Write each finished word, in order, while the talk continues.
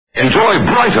Enjoy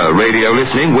brighter radio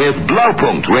listening with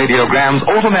Blaupunkt Radiogram's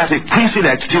automatic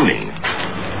pre-select tuning.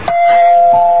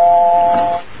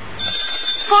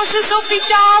 Forces op die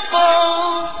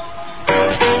tafel.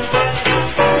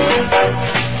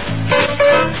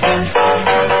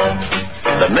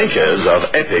 The makers of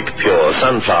Epic Pure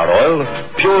Sunflower Oil,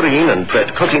 Purine and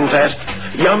Pret Cooking Fat,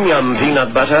 Yum Yum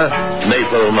Peanut Butter,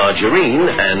 Maple Margarine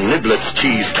and Niblets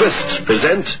Cheese Twists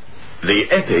present the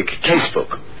Epic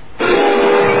Casebook.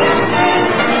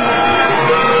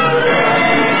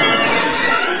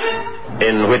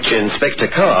 In which Inspector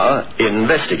Carr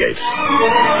investigates.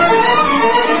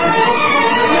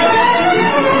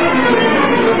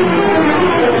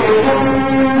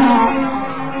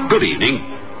 Good evening.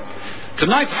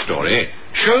 Tonight's story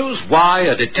shows why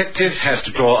a detective has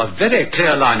to draw a very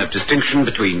clear line of distinction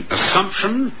between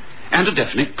assumption and a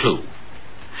definite clue.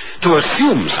 To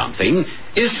assume something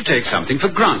is to take something for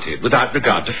granted without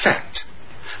regard to fact.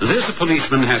 This a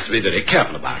policeman has to be very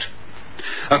careful about.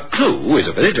 A clue is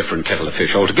a very different kettle of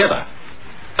fish altogether.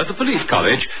 At the police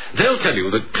college, they'll tell you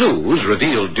that clues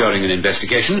revealed during an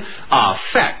investigation are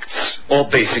facts or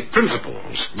basic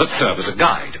principles that serve as a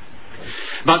guide.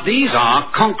 But these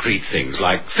are concrete things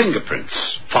like fingerprints,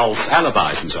 false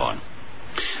alibis, and so on.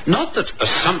 Not that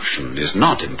assumption is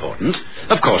not important.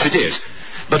 Of course it is.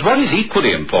 But what is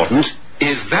equally important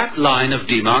is that line of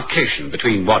demarcation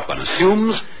between what one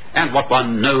assumes and what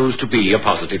one knows to be a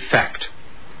positive fact.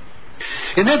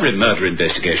 In every murder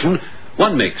investigation,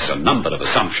 one makes a number of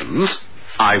assumptions.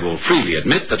 I will freely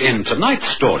admit that in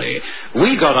tonight's story,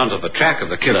 we got onto the track of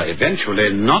the killer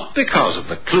eventually not because of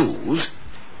the clues.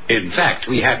 In fact,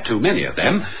 we had too many of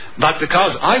them, but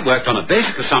because I worked on a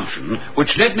basic assumption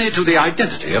which led me to the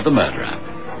identity of the murderer.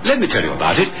 Let me tell you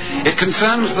about it. It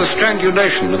concerns the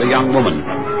strangulation of a young woman.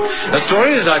 A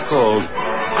story, as I called,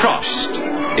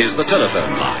 Crossed, is the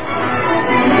telephone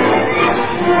line.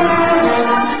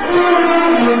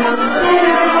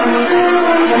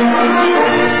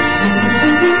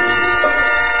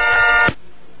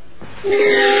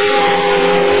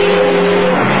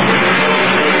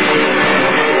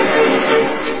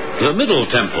 The Middle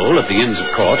Temple at the Inns of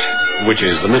Court, which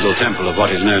is the Middle Temple of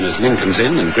what is known as Lincoln's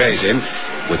Inn and Gray's Inn,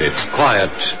 with its quiet,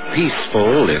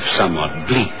 peaceful, if somewhat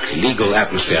bleak, legal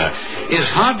atmosphere, is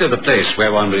hardly the place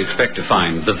where one would expect to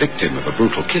find the victim of a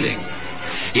brutal killing.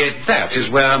 Yet that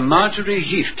is where Marjorie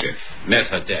Heathcliff met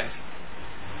her death.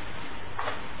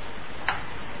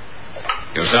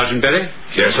 You're Sergeant Berry?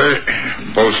 Yes,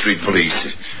 sir. Bow Street Police.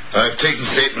 I've taken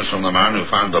statements from the man who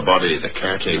found the body, the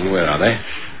caretaker. Where are they?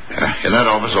 In that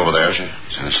office over there, sir.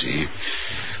 I see.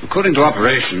 According to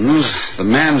operations, the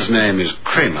man's name is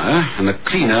Kramer, and the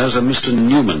cleaner's a Mr.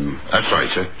 Newman. That's right,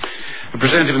 sir. I'll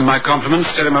present him with my compliments.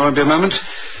 Tell him I won't be a moment.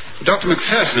 Dr.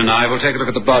 McPherson and I will take a look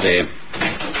at the body.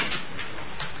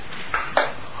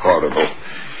 Horrible.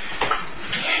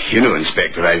 You know,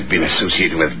 Inspector, I've been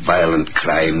associated with violent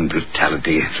crime,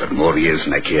 brutality for more years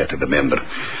than I care to remember.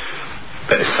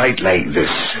 But a sight like this,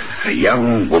 a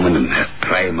young woman in her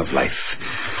prime of life,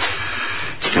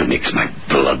 still makes my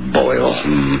blood boil.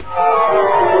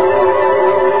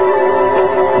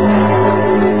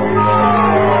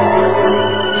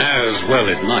 As well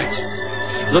it might.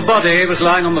 The body was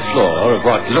lying on the floor of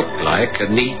what looked like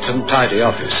a neat and tidy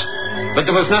office. But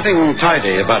there was nothing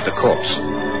tidy about the corpse.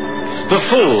 The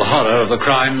full horror of the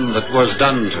crime that was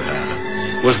done to her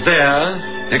was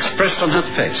there, expressed on her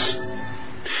face.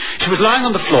 She was lying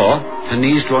on the floor, her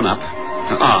knees drawn up,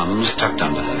 her arms tucked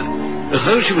under her, as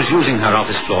though she was using her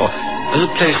office floor as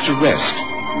a place to rest.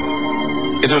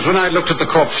 It was when I looked at the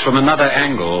corpse from another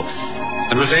angle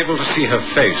and was able to see her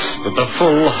face that the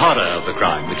full horror of the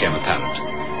crime became apparent.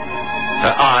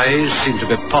 Her eyes seemed to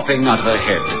be popping out of her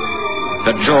head.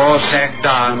 Her jaw sagged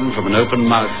down from an open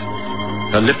mouth,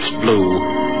 her lips blue,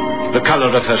 the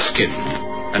color of her skin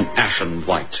an ashen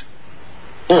white.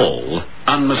 All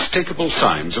unmistakable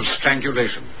signs of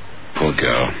strangulation. Poor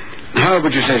girl. How old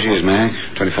would you say she is, Mag?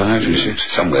 25, 26?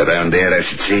 Somewhere around there, I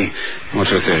should say.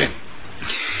 What's your theory?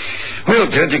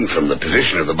 Well, judging from the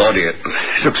position of the body, it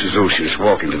looks as though she was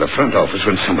walking to the front office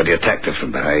when somebody attacked her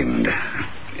from behind.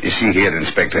 You see here,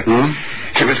 Inspector,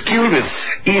 she was killed with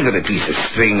either a piece of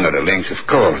string or a length of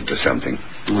cord or something.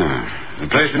 The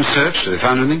place been searched? Have they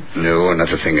found anything? No, not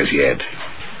a thing as yet.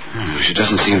 She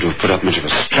doesn't seem to have put up much of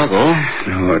a struggle.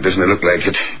 No, it doesn't look like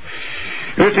it.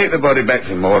 We'll take the body back to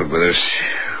the morgue with us.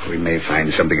 We may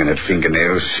find something in her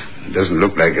fingernails. It doesn't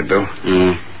look like it, though.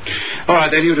 All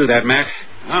right, then you do that, Mac.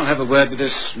 I'll have a word with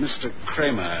this Mr.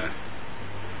 Kramer.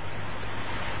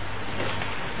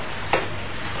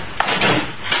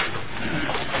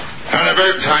 Annabelle!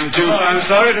 bedtime, too. Oh, I'm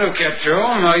sorry to have kept you.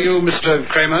 Are you Mr.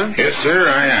 Kramer? Yes, sir,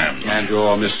 I am. And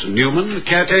you're Mr. Newman, the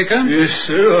caretaker? Yes,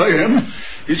 sir, I am.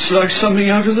 It's like something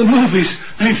out of the movies,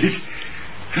 ain't it?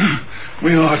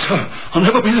 We are. I'll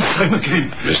never be the same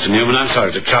again. Mr. Newman, I'm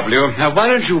sorry to trouble you. Now, why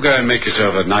don't you go and make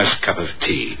yourself a nice cup of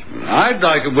tea? I'd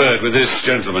like a word with this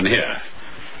gentleman here.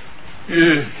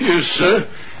 Yes, sir.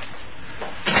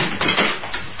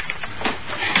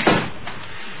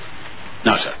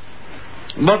 Now, sir,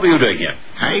 what were you doing here?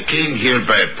 I came here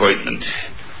by appointment.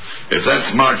 If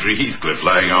that's Marjorie Heathcliff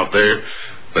lying out there,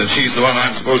 then she's the one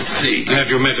I'm supposed to see. Have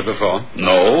you met her before?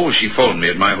 No, she phoned me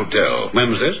at my hotel. When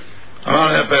was this?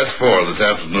 Around 4:30 this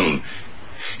afternoon.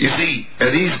 You see,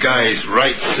 these guys,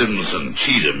 Wright, Sims, and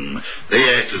Cheatham, they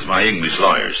act as my English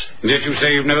lawyers. Did you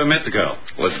say you've never met the girl?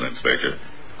 Listen, Inspector,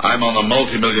 I'm on a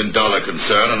multi-million-dollar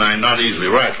concern, and I'm not easily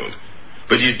rattled.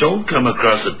 But you don't come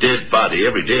across a dead body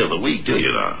every day of the week, do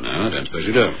you now? No, I don't suppose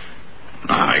you do.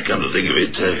 I come to think of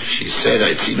it, she said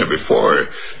I'd seen her before,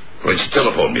 when she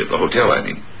telephoned me at the hotel, I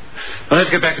mean. Well, let's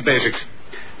get back to basics.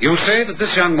 You say that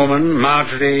this young woman,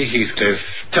 Marjorie Heathcliff,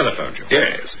 telephoned you?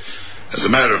 Yes. As a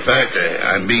matter of fact,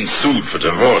 I'm being sued for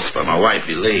divorce by my wife,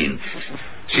 Elaine.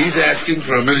 She's asking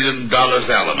for $1 million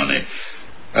alimony.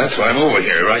 That's why I'm over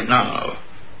here right now.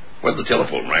 When the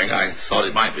telephone rang, I thought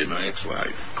it might be my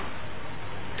ex-wife.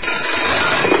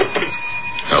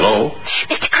 Hello?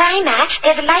 Mr. Kramer,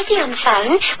 there's a lady on the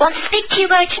phone. Wants to speak to you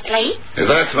urgently. If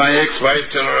that's my ex-wife,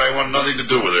 tell her I want nothing to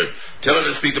do with her. Tell her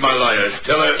to speak to my lawyers.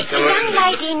 Tell her... It's a young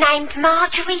lady named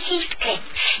Marjorie Heathcliff.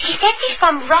 She says she's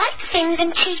from Wright, Sims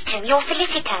and Cheatham, your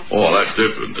solicitors. Oh, that's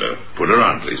different. Put her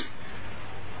on, please.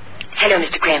 Hello,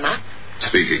 Mr. Kramer.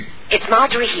 Speaking. It's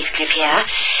Marjorie Heathcliff here.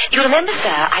 You remember,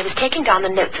 sir, I was taking down the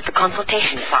notes of the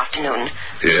consultation this afternoon.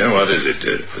 Yeah, what is it?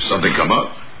 Has something come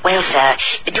up? Well, sir,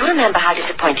 do you remember how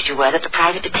disappointed you were that the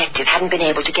private detective hadn't been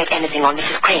able to get anything on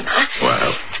Mrs. Kramer?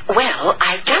 Well? Well,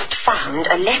 I've just found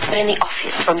a letter in the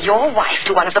office from your wife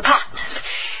to one of the partners.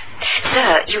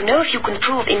 Sir, you know if you can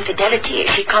prove infidelity,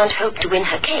 she can't hope to win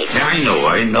her case. I know.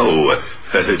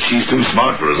 She's too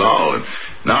smart for us all, and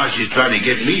now she's trying to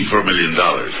get me for $1 million.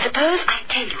 Suppose I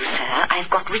tell you, sir,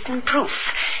 I've got written proof.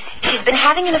 She's been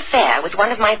having an affair with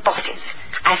one of my bosses.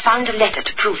 I found a letter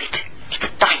to prove it. It's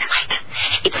dynamite.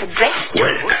 It's addressed to...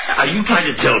 Well, are you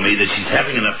trying to tell me that she's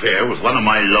having an affair with one of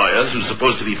my lawyers who's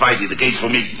supposed to be fighting the case for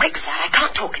me? Quick, sir, I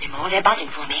can't talk anymore. They're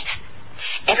buzzing for me.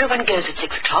 Everyone goes at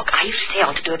 6 o'clock. I usually stay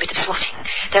on to do a bit of swatting.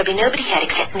 There'll be nobody here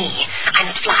except me. I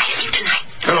must fly. See you tonight.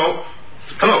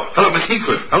 Hello, Miss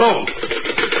Heathcliff. Hello.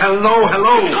 Call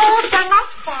done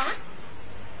off, sir.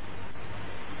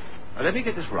 Now, let me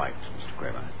get this right, Mr.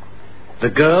 Kramer. The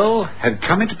girl had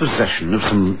come into possession of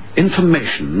some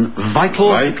information vital...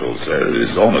 Vital, sir,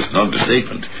 is almost an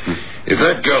understatement. If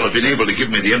that girl had been able to give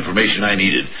me the information I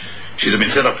needed, she'd have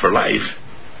been set up for life.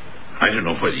 I don't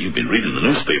know whether you've been reading the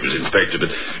newspapers, Inspector, but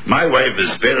my wife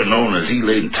is better known as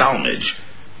Elaine Talmadge.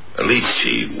 At least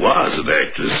she was an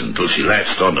actress until she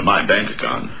latched onto my bank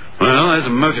account. Well, there's a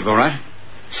motive, all right.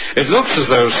 It looks as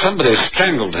though somebody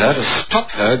strangled her to stop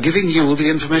her giving you the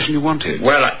information you wanted.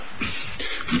 Well,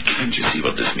 can't you see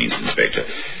what this means, Inspector?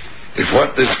 If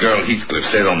what this girl Heathcliff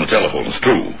said on the telephone is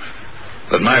true,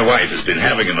 that my wife has been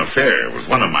having an affair with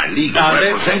one of my legal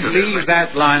representatives... Let's leave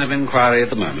that line of inquiry at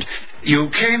the moment. You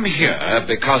came here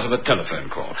because of a telephone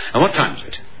call. And what time is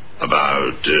it?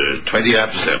 About 20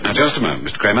 after 7. Now, just a moment,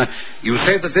 Mr. Kramer. You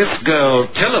say that this girl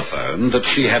telephoned that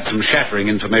she had some shattering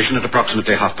information at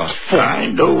approximately 4:30. I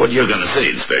know what you're going to say,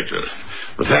 Inspector.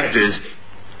 The fact is,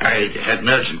 I had an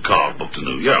urgent call booked to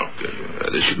New York.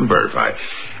 This you can verify.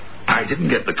 I didn't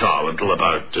get the call until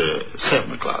about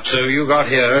 7 o'clock. So you got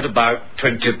here at about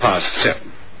 7:20.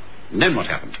 And then what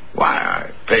happened? Why,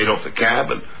 I paid off the cab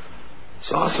and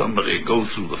saw somebody go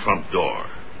through the front door.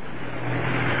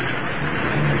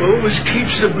 Always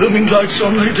keeps the blooming lights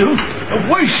on, they do.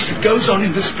 A waste that goes on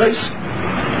in this place.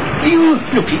 Are you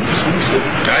looking for something,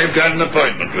 sir? I've got an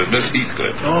appointment with Miss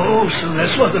Heathcliff. Oh, so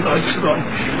that's why the lights are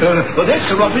on. Well, that's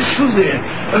her office through there.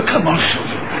 Come on, show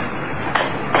you.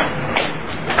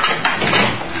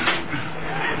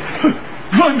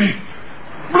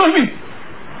 Blimey!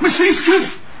 Miss Heathcliff!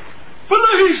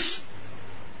 Police!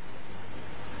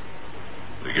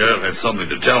 The girl had something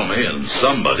to tell me, and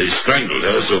somebody strangled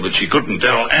her so that she couldn't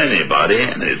tell anybody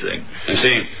anything. I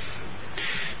see.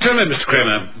 Tell me, Mr.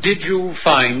 Kramer, did you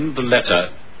find the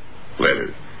letter?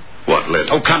 Letter? What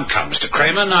letter? Oh, come, Mr.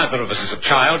 Kramer. Neither of us is a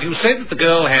child. You said that the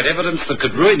girl had evidence that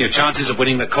could ruin your chances of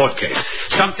winning the court case.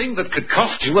 Something that could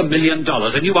cost you $1 million,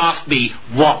 and you asked me,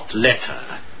 what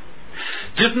letter?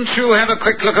 Didn't you have a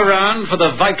quick look around for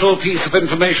the vital piece of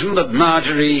information that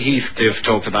Marjorie Heathcliff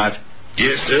talked about?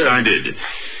 Yes, sir, I did.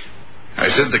 I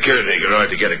sent the caretaker out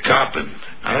to get a cop, and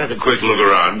I had a quick look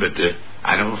around, but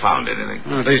I never found anything.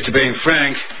 Well, at least you're being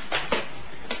frank.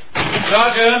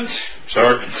 Sergeant!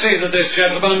 Sir? See that this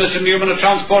gentleman and Mr. Newman are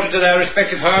transported to their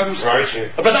respective homes. Right,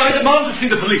 sir. But I demand to see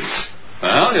the police.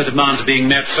 Well, your demands are being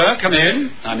met, sir. Come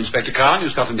in. I'm Inspector Carr, New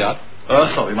Scotland Yard.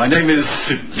 Sorry, my name is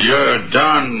Sims. You're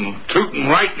darn tootin'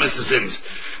 right, Mr. Sims.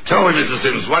 Tell me, Mr.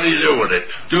 Sims, what did you do with it?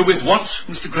 Do with what,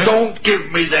 Mr. Gray? Don't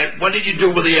give me that. What did you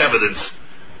do with the evidence?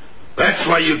 That's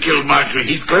why you killed Marjorie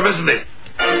Heathcliff, isn't it?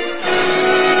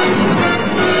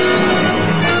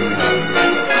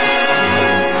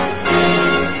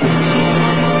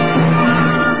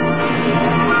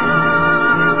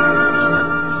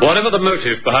 Whatever the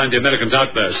motive behind the American's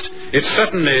outburst, it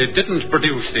certainly didn't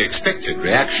produce the expected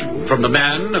reaction from the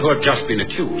man who had just been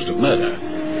accused of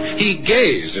murder. He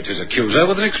gazed at his accuser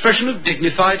with an expression of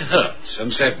dignified hurt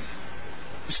and said,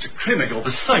 Mr. Kramer, you're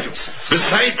beside yourself.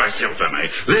 Beside myself, am I?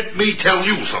 Let me tell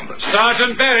you something.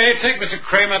 Sergeant Berry, take Mr.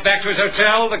 Kramer back to his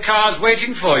hotel. The car's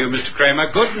waiting for you, Mr.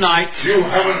 Kramer. Good night. You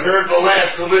haven't heard the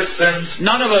last of this, Sims.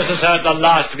 None of us has heard the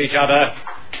last of each other.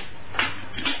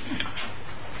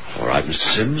 All right,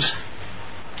 Mr. Sims.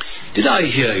 Did I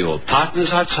hear your partners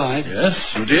outside? Yes,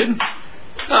 you did.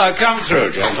 Come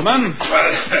through, gentlemen.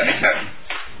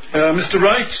 Mr.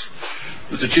 Wright,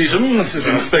 Mr. Cheatham, this is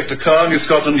Inspector Carr, New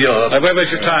Scotland Yard. I won't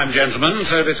waste your time, gentlemen,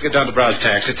 so let's get down to brass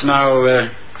tacks. It's now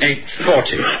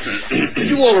 8:40. Did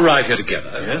you all arrive here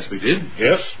together? Yes, we did.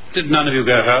 Yes? Did none of you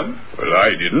go home? Well, I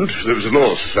didn't. There was a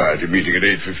law society meeting at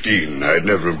 8:15. I'd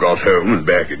never have got home and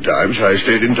back in time, so I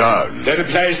stayed in town. That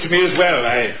applies to me as well.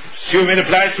 I assume it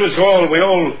applies to us all. We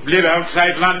all live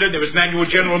outside London. There was an annual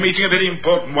general meeting, a very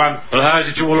important one. Well, how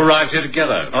did you all arrive here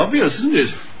together? Obvious, isn't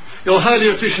it? Your highly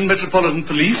efficient Metropolitan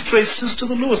Police traced us to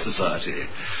the Law Society.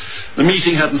 The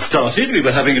meeting hadn't started. We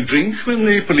were having a drink when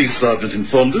the police sergeant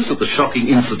informed us of the shocking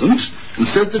incident and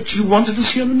said that you wanted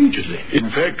us here immediately.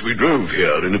 In fact, we drove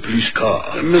here in a police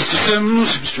car. Mr. Sims,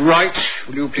 Mr. Wright,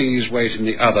 will you please wait in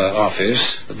the other office?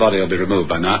 The body will be removed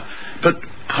by now. But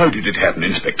how did it happen,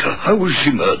 Inspector? How was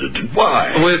she murdered and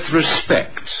why? With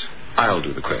respect, I'll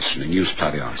do the questioning. You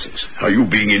supply the answers. Are you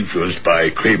being influenced by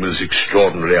Kramer's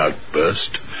extraordinary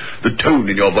outburst? The tone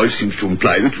in your voice seems to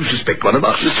imply that you suspect one of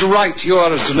us. Mr. Wright, you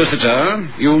are a solicitor.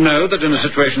 You know that in a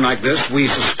situation like this, we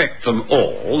suspect them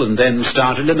all and then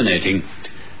start eliminating.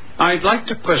 I'd like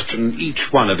to question each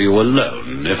one of you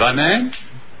alone, if I may.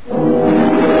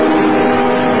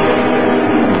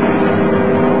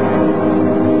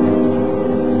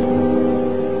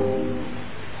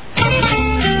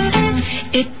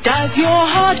 It does your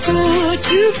heart good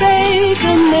to bake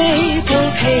a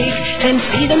maple cake and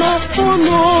see them up for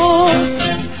more.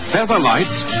 Feather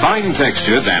light, fine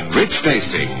textured and rich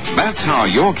tasting. That's how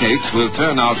your cakes will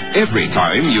turn out every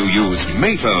time you use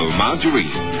Maypole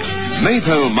margarine.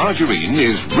 Maypole margarine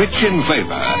is rich in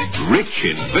flavor, rich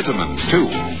in vitamins too.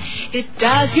 It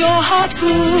does your heart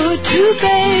good to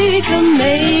bake a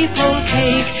maple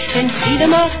cake and see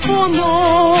them up for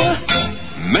more.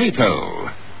 Maypole.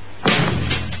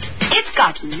 It's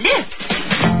got lift.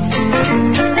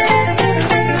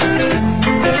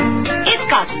 It's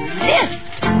got lift.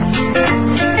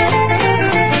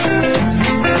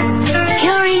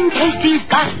 Purine Tasty's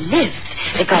got lift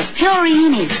because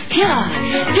Purine is pure.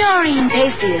 Purine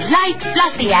Tasty is light,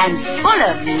 fluffy, and full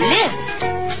of lift.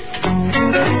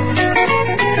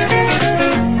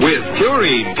 With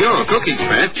Purine Pure Cooking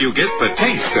Fat, you get the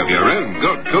taste of your own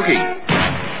good cooking.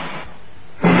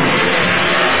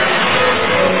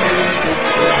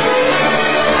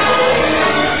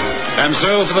 And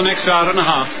so, for the next hour and a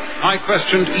half, I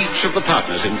questioned each of the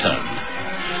partners in turn.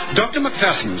 Dr.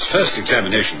 McPherson's first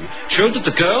examination showed that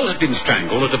the girl had been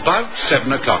strangled at about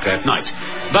 7 o'clock at night.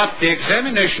 But the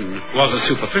examination was a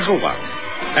superficial one,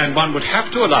 and one would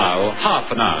have to allow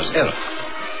half an hour's error.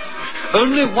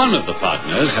 Only one of the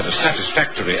partners had a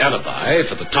satisfactory alibi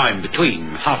for the time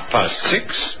between 6:30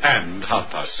 and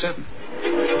 7:30.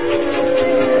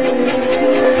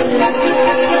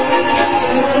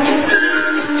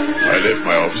 I left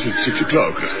my office at 6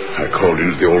 o'clock. I called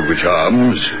in at the Aldwych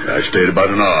Arms. I stayed about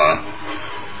an hour.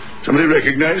 Somebody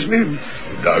recognized me?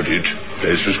 Doubt it.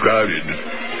 Place was crowded.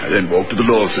 I then walked to the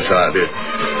Law Society.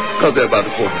 Got there about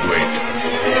 7:45.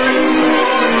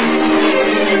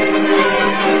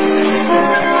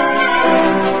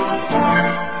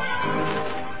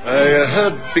 I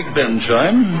heard Big Ben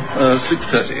chime,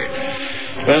 6:30.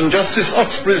 And Justice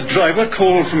Oxbury's driver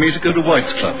called for me to go to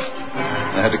White's Club.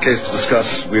 I had a case to discuss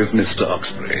with Mr.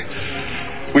 Oxbury.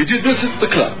 We did visit the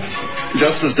club.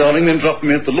 Justice Darling then dropped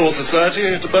me at the Law Society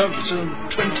at about 20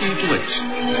 to 8.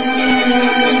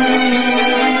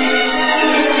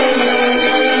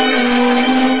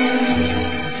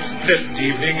 pleasant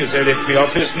evening as I left the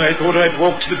office, and I thought I'd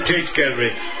walk to the Tate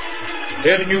Gallery. They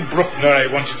had a new Bruckner I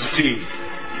wanted to see.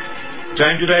 What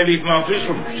time did I leave my office?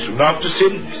 Well, soon after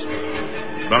Sims.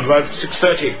 Around about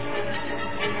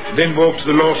 6:30. Then walked to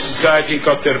the Law Society,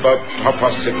 got there about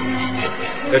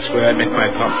 7:30. That's where I met my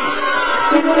partner.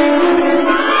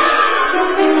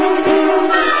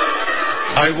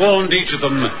 I warned each of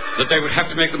them that they would have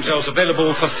to make themselves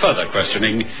available for further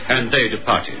questioning, and they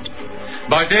departed.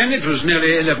 By then it was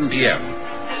nearly 11 p.m.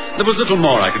 There was little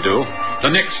more I could do. The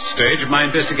next stage of my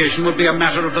investigation would be a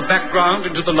matter of the background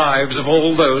into the lives of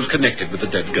all those connected with the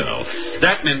dead girl.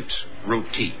 That meant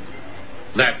routine.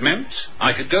 That meant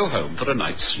I could go home for a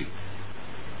night's sleep.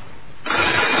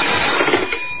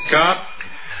 Car?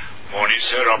 Morning,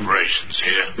 sir. Operations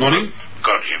here. Morning.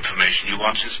 Got the information you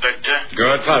want, Inspector?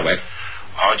 Good, far away.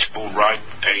 Archibald Wright,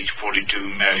 age 42,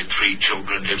 married, 3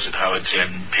 children, lives at Howard's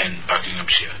End, Penn,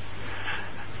 Buckinghamshire.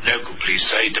 Local police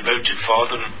say devoted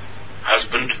father,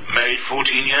 husband, married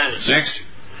 14 years. Next.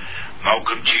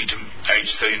 Malcolm Cheetham, age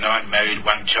 39, married,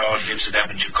 1 child, lives at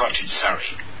Aventure Cottage,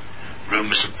 Surrey.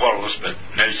 Rumours of quarrels, but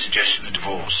no suggestion of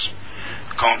divorce.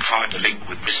 Can't find a link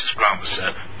with Mrs. Kramer,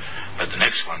 sir, but the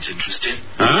next one's interesting.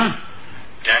 Huh?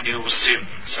 Daniel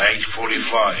Sims, age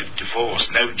 45,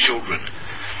 divorced, no children.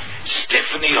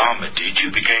 Stephanie Armitage,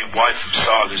 who became wife of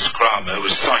Silas Kramer,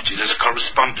 was cited as a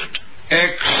correspondent.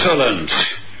 Excellent.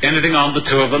 Anything on the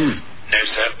two of them? No,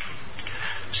 sir.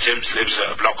 Sims lives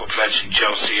at a block of flats in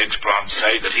Chelsea. Ex-branch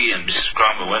say that he and Mrs.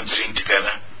 Kramer weren't seen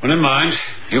together. Well, never mind.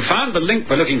 You found the link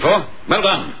we're looking for. Well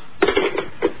done.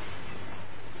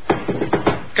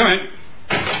 Come in.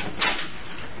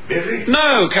 Billy?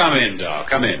 No, come in, Doc.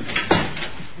 Come in.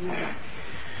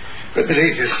 But the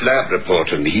latest lab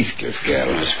report on the Heathcliff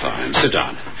girl. That's fine. Sit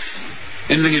down.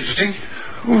 Anything interesting?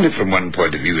 Only from one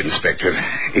point of view, Inspector.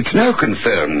 It's now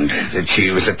confirmed that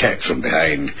she was attacked from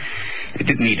behind. It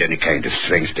didn't need any kind of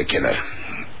strength to kill her.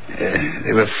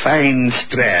 There were fine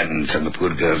strands on the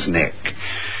poor girl's neck.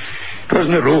 It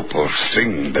wasn't a rope or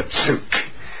string, but silk.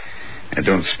 I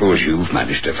don't suppose you've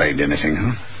managed to find anything,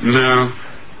 huh? No.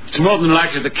 It's more than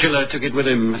likely the killer took it with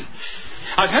him.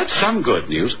 I've had some good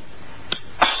news.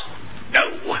 Oh,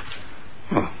 no.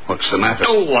 Oh, what's the matter?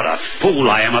 Oh, what a fool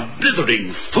I am. A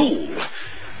blithering fool.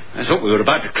 I thought we were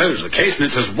about to close the case,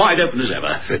 and it's as wide open as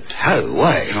ever. But how?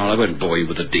 Why? Oh, I won't bore you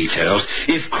with the details.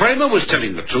 If Kramer was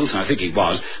telling the truth, and I think he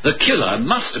was, the killer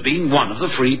must have been one of the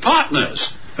 3 partners.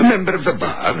 A member of the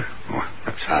bar? Oh,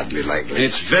 that's hardly likely.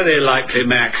 It's very likely,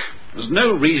 Mac. There's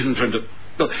no reason for him to...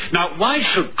 Look, now, why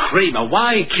should Kramer...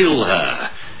 Why kill her?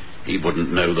 He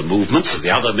wouldn't know the movements of the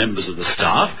other members of the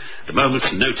staff, the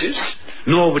moment's notice,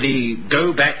 nor would he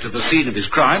go back to the scene of his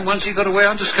crime once he got away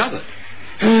undiscovered.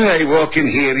 I walk in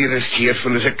here, you're as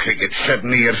cheerful as a cricket.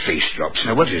 Suddenly your face drops.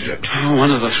 Now, what is it? Oh, one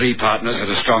of the 3 partners had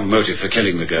a strong motive for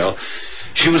killing the girl.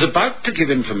 She was about to give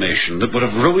information that would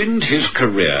have ruined his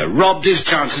career, robbed his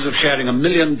chances of sharing $1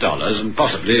 million, and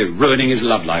possibly ruining his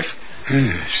love life.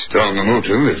 Strong a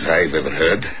motive as I've ever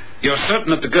heard. You're certain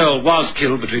that the girl was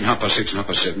killed between 6:30 and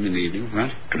 7:30 in the evening,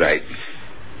 right? Right.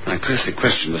 I closely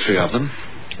questioned the 3 of them.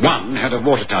 One had a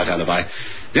watertight alibi.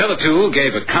 The other 2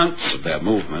 gave accounts of their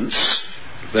movements.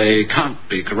 They can't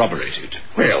be corroborated.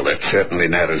 Well, that certainly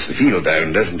narrows the field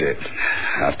down, doesn't it?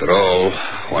 After all,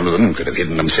 one of them could have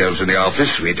hidden themselves in the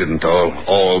office, waited until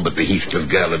all but the Heathcliff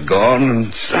girl had gone,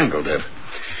 and strangled her.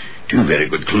 2 very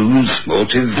good clues,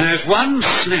 motive. There's one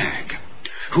snag.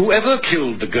 Whoever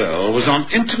killed the girl was on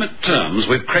intimate terms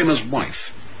with Kramer's wife.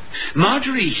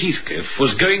 Marjorie Heathcliff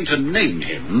was going to name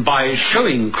him by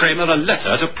showing Kramer a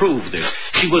letter to prove this.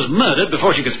 She was murdered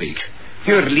before she could speak.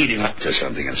 You're leading up to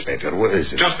something, Inspector. What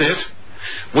is it? Just this.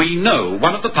 We know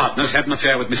one of the partners had an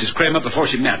affair with Mrs. Kramer before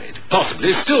she married.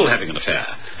 Possibly still having an affair.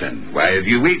 Then why are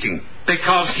you waiting?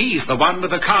 Because he's the one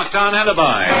with the cast-iron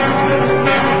alibi.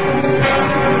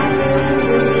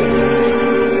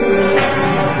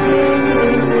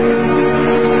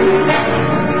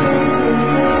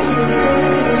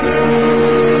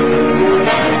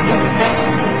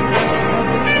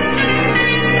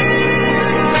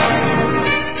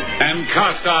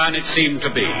 Cast-iron it seemed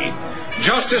to be.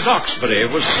 Justice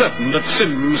Oxbury was certain that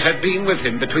Sims had been with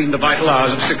him between the vital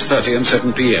hours of 6:30 and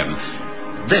 7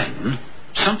 p.m. Then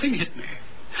something hit me.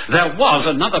 There was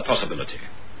another possibility.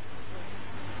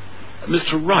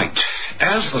 Mr. Wright,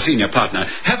 as the senior partner,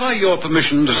 have I your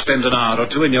permission to spend an hour or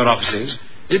 2 in your offices?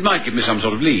 It might give me some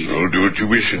sort of lead. Oh, do what you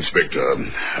wish,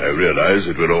 Inspector. I realize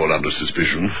that we're all under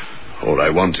suspicion. All I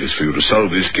want is for you to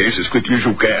solve this case as quickly as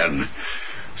you can.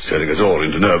 setting us all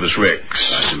into nervous wrecks.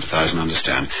 I sympathise and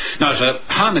understand. Now, sir,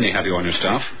 how many have you on your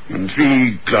staff?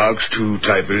 3 clerks, 2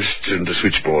 typists, and a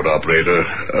switchboard operator,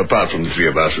 apart from the 3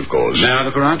 of us, of course. May I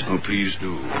look around? Oh, please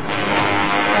do.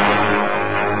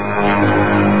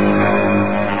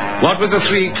 What with the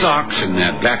 3 clerks in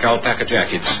their black alpaca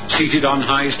jackets, seated on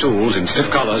high stools in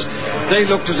stiff collars, they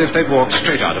looked as if they'd walked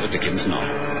straight out of a Dickens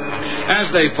novel.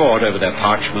 As they pored over their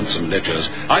parchments and ledgers,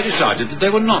 I decided that they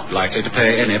were not likely to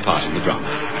play any part in the drama.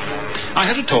 I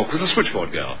had a talk with the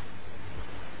switchboard girl.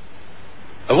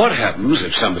 What happens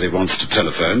if somebody wants to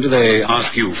telephone? Do they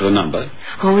ask you for the number?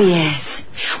 Oh, yes.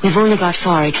 We've only got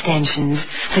 4 extensions,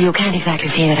 so you can't exactly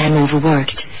say that I'm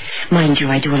overworked. Mind you,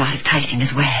 I do a lot of typing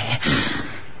as well.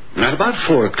 At about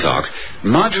 4 o'clock,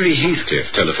 Marjorie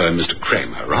Heathcliff telephoned Mr.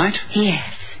 Kramer, right? Yes.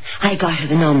 I got her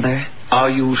the number. Are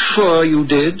you sure you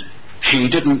did? She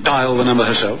didn't dial the number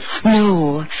herself?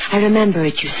 No. I remember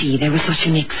it, you see. There was such a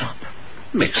mix-up.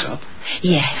 Mix-up?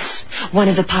 Yes. One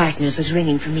of the partners was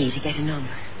ringing for me to get a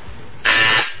number.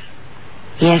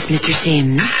 Yes, Mr.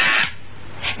 Sims.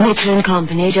 Mitchell and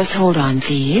Company, just hold on,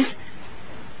 please.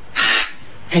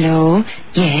 Hello?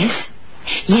 Yes?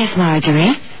 Yes,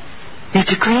 Marjorie?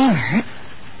 Mr. Kramer?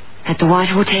 At the White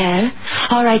Hotel?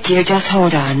 All right, dear, just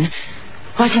hold on.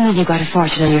 What do you mean you've got a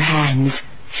fortune on your hands?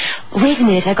 Wait a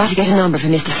minute, I've got to get a number for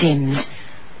Mr. Sims.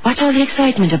 What's all the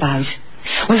excitement about?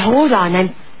 Well, hold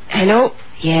on, Hello?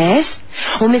 Yes?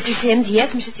 Oh, Mr. Sims,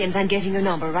 yes, Mr. Sims, I'm getting your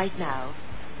number right now.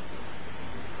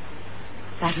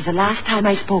 That was the last time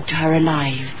I spoke to her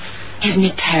alive. Isn't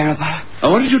it terrible?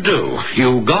 What did you do?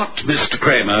 You got Mr.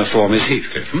 Kramer for Miss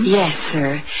Heathcliff, Yes,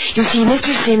 sir. You see,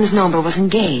 Mr. Sims' number was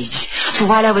engaged. So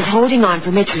while I was holding on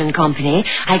for Mitchell and Company,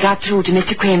 I got through to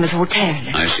Mr. Kramer's hotel.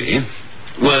 I see.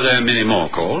 Were there many more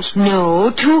calls?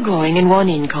 No, 2 going and 1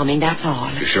 incoming, that's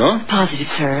all. You sure? Positive,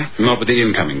 sir. What were the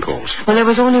incoming calls? Well, there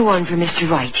was only 1 for Mr.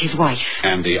 Wright, his wife.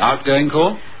 And the outgoing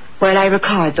call? Well, I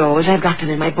record those. I've got them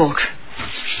in my book.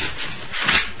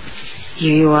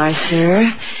 Here you are,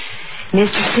 sir.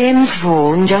 Mr. Sims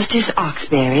phoned Justice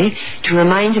Oxbury to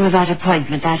remind him of that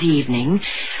appointment that evening.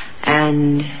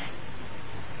 And...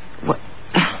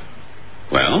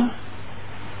 Well?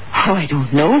 Oh, I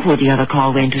don't know who the other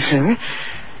call went to, sir.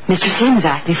 Mr. Sims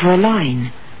asked me for a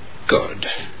line. Good.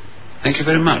 Thank you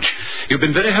very much. You've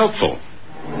been very helpful.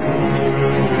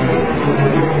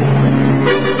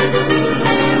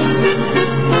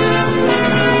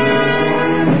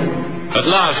 At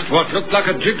last, what looked like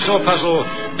a jigsaw puzzle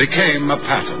became a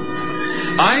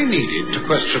pattern. I needed to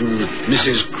question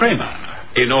Mrs. Kramer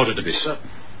in order to be certain.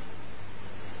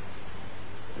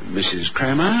 Mrs.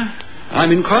 Kramer?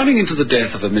 I'm inquiring into the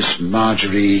death of a Miss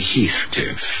Marjorie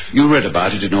Heathcliff. You read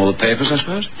about it in all the papers, I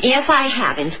suppose? Yes, I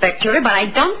have, Inspector, but I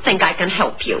don't think I can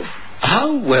help you.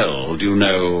 How well do you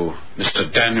know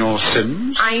Mr. Daniel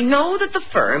Sims? I know that the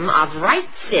firm of Wright,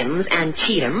 Sims, and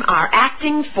Cheatham are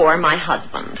acting for my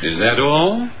husband. Is that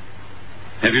all?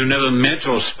 Have you never met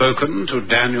or spoken to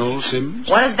Daniel Sims?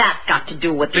 What has that got to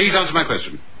do with... Please answer my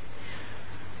question.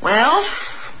 Well,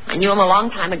 I knew him a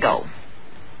long time ago.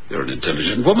 You're an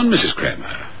intelligent woman, Mrs.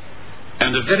 Kramer.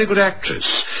 And a very good actress.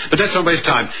 But let's not waste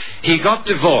time. He got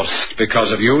divorced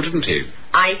because of you, didn't he?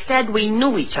 I said we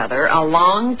knew each other a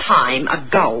long time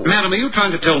ago. Madam, are you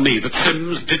trying to tell me that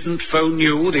Sims didn't phone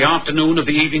you the afternoon of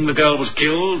the evening the girl was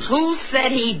killed? Who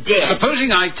said he did?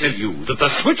 Supposing I tell you that the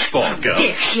switchboard girl...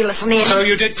 Did she listen in? So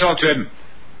you did talk to him?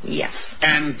 Yes.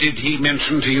 And did he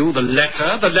mention to you the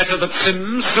letter that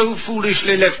Sims so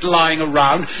foolishly left lying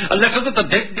around? A letter that the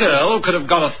dead girl could have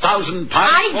got £1,000 for?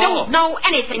 I don't know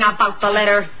anything about the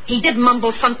letter. He did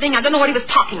mumble something. I don't know what he was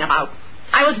talking about.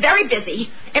 I was very busy.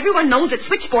 Everyone knows that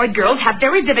switchboard girls have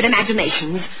very vivid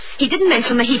imaginations. He didn't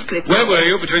mention the Heathcliff. Where were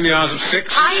you between the hours of 6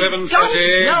 and 7:30? I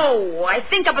don't know. I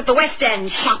think up at the West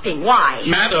End shopping. Why?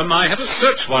 Madam, I have a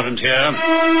search warrant here.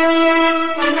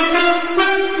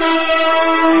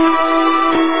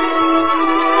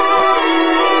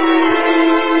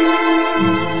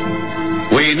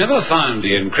 We never found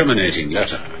the incriminating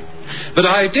letter, but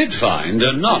I did find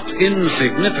a not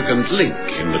insignificant link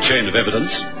in the chain of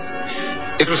evidence.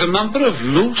 It was a number of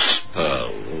loose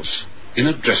pearls in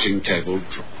a dressing table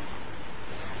drawer.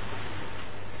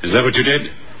 Is that what you did?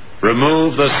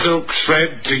 Remove the silk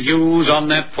thread to use on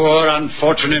that poor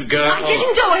unfortunate girl? I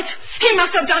didn't do it. He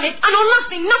must have done it. I know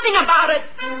nothing about it.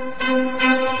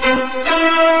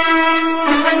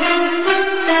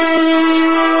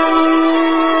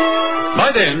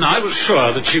 By then, I was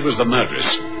sure that she was the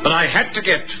murderess, but I had to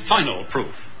get final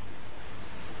proof.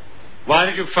 Why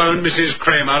did you phone Mrs.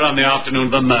 Kramer on the afternoon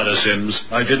of the murder, Sims?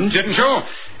 I didn't. Didn't you?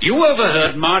 You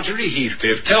overheard Marjorie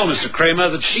Heathcliff tell Mr.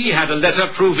 Kramer that she had a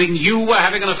letter proving you were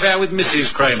having an affair with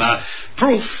Mrs. Kramer.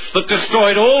 Proof that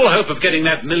destroyed all hope of getting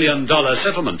that $1 million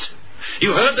settlement.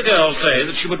 You heard the girl say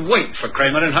that she would wait for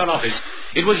Kramer in her office.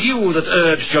 It was you that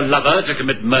urged your lover to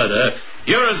commit murder.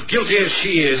 You're as guilty as she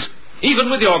is.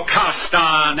 Even with your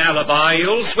cast-iron alibi,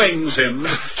 you'll swing, Sims.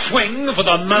 Swing for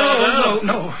the murder.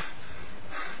 No.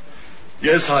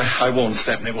 Yes, I warned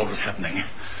Stephanie what was happening.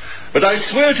 But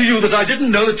I swear to you that I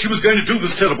didn't know that she was going to do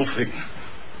this terrible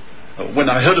thing. When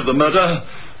I heard of the murder,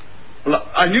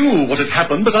 I knew what had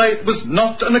happened, but I was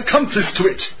not an accomplice to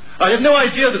it. I had no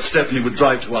idea that Stephanie would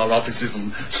drive to our offices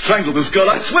and strangle this girl.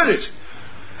 I swear it.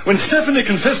 When Stephanie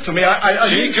confessed to me,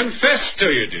 She confessed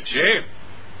to you, did she?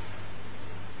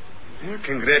 Well,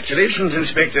 congratulations,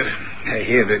 Inspector. I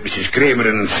hear that Mrs. Kramer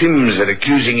and Sims are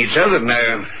accusing each other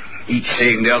now, each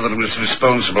saying the other was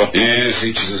responsible. Yes,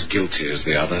 each is as guilty as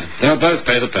the other. They'll both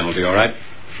pay the penalty, all right.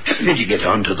 How did you get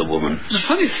on to the woman? It's a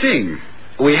funny thing.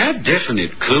 We had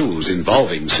definite clues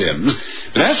involving Sims,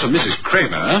 but as for Mrs.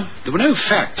 Kramer, there were no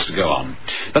facts to go on.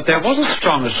 But there was a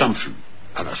strong assumption.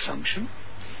 An assumption?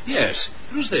 Yes,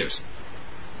 it was this.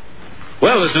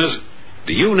 Well, listeners,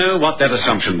 do you know what that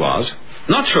assumption was?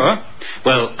 Not sure?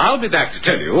 Well, I'll be back to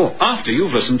tell you after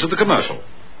you've listened to the commercial.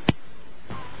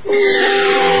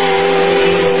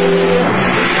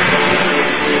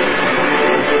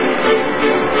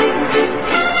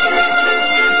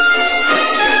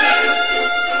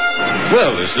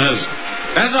 Well, listeners,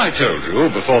 as I told you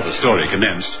before the story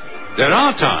commenced, there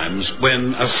are times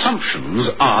when assumptions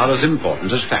are as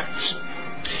important as facts.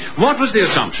 What was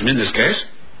the assumption in this case?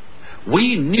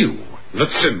 We knew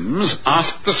that Sims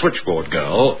asked the switchboard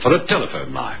girl for a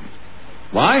telephone line.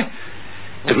 Why?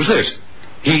 It was this.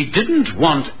 He didn't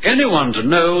want anyone to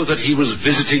know that he was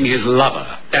visiting his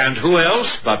lover. And who else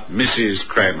but Mrs.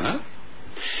 Kramer?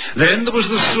 Then there was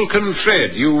the silken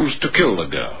thread used to kill the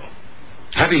girl.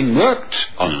 Having worked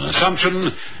on an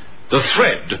assumption, the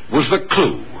thread was the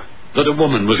clue that a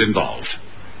woman was involved.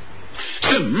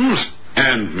 Sims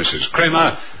and Mrs.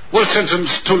 Kramer were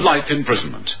sentenced to life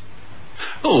imprisonment.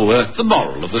 The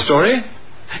moral of the story?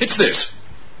 It's this.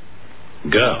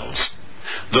 Girls,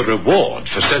 the reward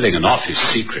for selling an office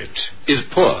secret is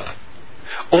poor.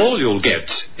 All you'll get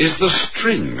is the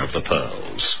string of the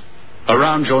pearls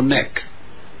around your neck.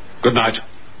 Good night.